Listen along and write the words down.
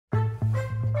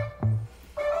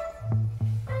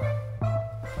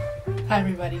Hi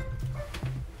everybody.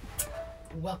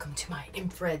 Welcome to my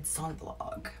infrared sauna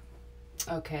vlog.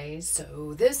 Okay,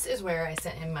 so this is where I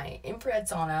set in my infrared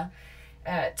sauna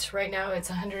at, right now it's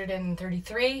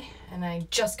 133 and I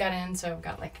just got in, so I've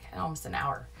got like almost an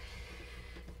hour.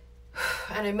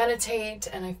 And I meditate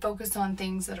and I focus on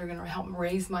things that are going to help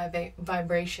raise my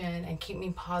vibration and keep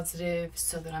me positive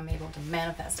so that I'm able to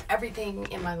manifest everything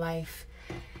in my life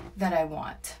that I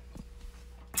want.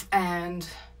 And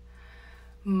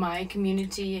my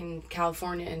community in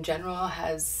California in general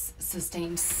has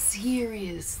sustained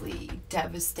seriously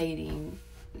devastating,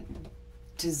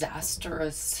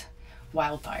 disastrous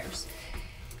wildfires.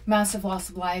 Massive loss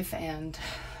of life and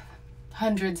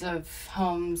hundreds of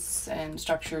homes and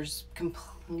structures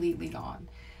completely gone.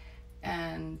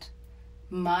 And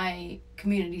my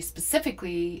community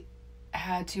specifically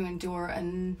had to endure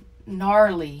a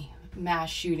gnarly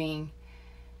mass shooting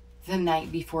the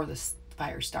night before the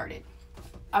fire started.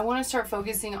 I want to start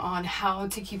focusing on how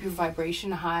to keep your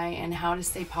vibration high and how to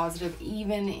stay positive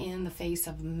even in the face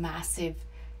of massive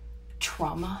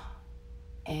trauma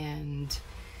and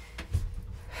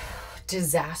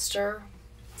disaster.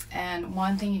 And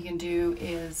one thing you can do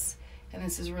is, and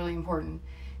this is really important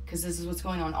because this is what's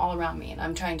going on all around me and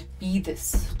I'm trying to be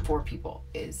this for people,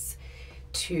 is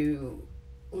to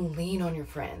lean on your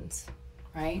friends,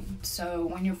 right? So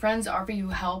when your friends offer you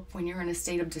help when you're in a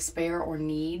state of despair or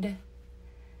need,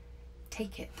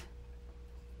 take it.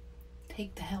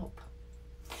 Take the help.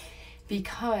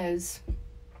 Because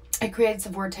it creates a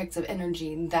vortex of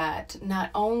energy that not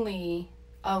only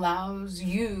allows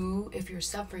you, if you're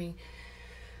suffering,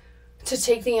 to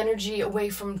take the energy away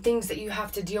from things that you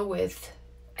have to deal with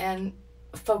and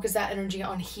focus that energy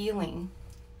on healing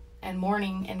and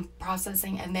mourning and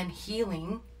processing and then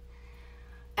healing.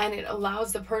 And it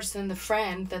allows the person, the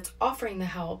friend that's offering the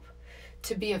help,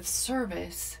 to be of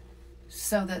service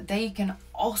so that they can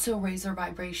also raise their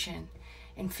vibration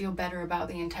and feel better about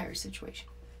the entire situation.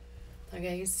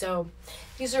 Okay, so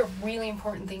these are really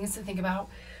important things to think about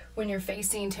when you're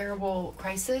facing terrible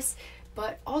crisis,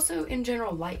 but also in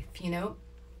general life, you know.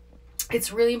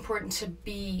 It's really important to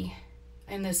be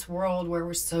in this world where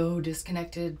we're so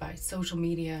disconnected by social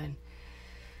media and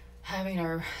having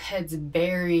our heads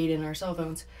buried in our cell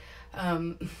phones,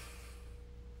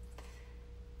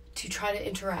 to try to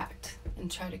interact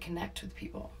and try to connect with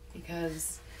people,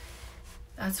 because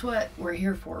that's what we're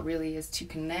here for, really, is to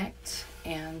connect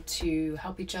and to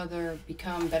help each other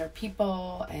become better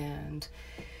people and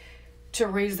to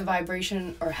raise the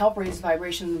vibration or help raise the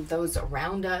vibration of those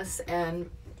around us. And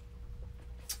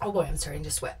oh boy, I'm starting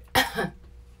to sweat.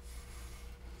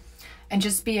 And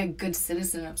just be a good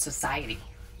citizen of society,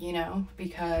 you know,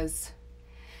 because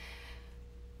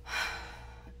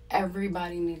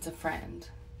everybody needs a friend.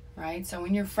 Right? So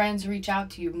when your friends reach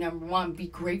out to you, number one, be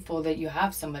grateful that you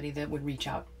have somebody that would reach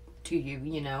out to you,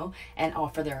 you know, and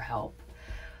offer their help.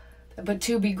 But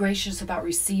two, be gracious about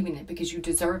receiving it because you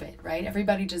deserve it, right?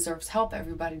 Everybody deserves help.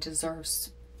 Everybody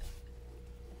deserves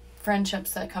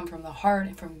friendships that come from the heart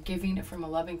and from giving it from a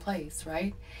loving place,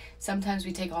 right? Sometimes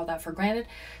we take all that for granted.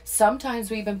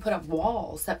 Sometimes we even put up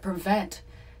walls that prevent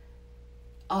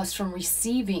us from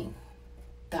receiving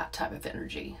that type of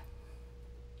energy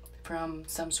from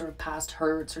some sort of past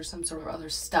hurts or some sort of other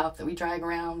stuff that we drag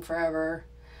around forever,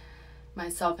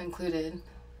 myself included,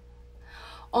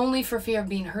 only for fear of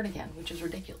being hurt again, which is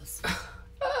ridiculous.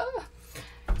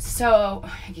 So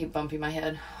I keep bumping my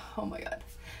head. Oh my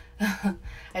God.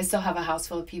 I still have a house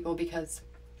full of people because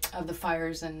of the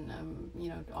fires and, you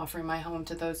know, offering my home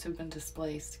to those who've been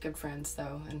displaced. Good friends,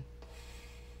 though, and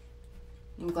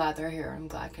I'm glad they're here. I'm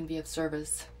glad I can be of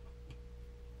service.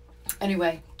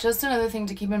 Anyway, just another thing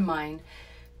to keep in mind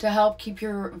to help keep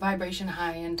your vibration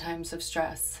high in times of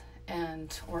stress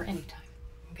or anytime.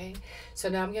 Okay, so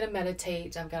now I'm going to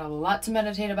meditate. I've got a lot to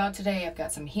meditate about today. I've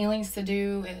got some healings to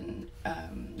do,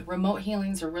 and remote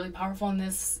healings are really powerful in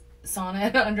this sauna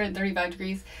at 135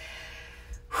 degrees.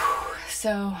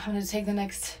 So I'm going to take the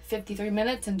next 53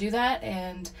 minutes and do that,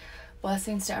 and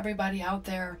blessings to everybody out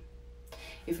there.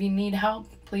 If you need help,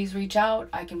 please reach out.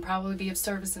 I can probably be of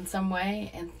service in some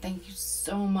way. And thank you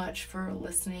so much for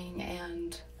listening,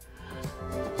 and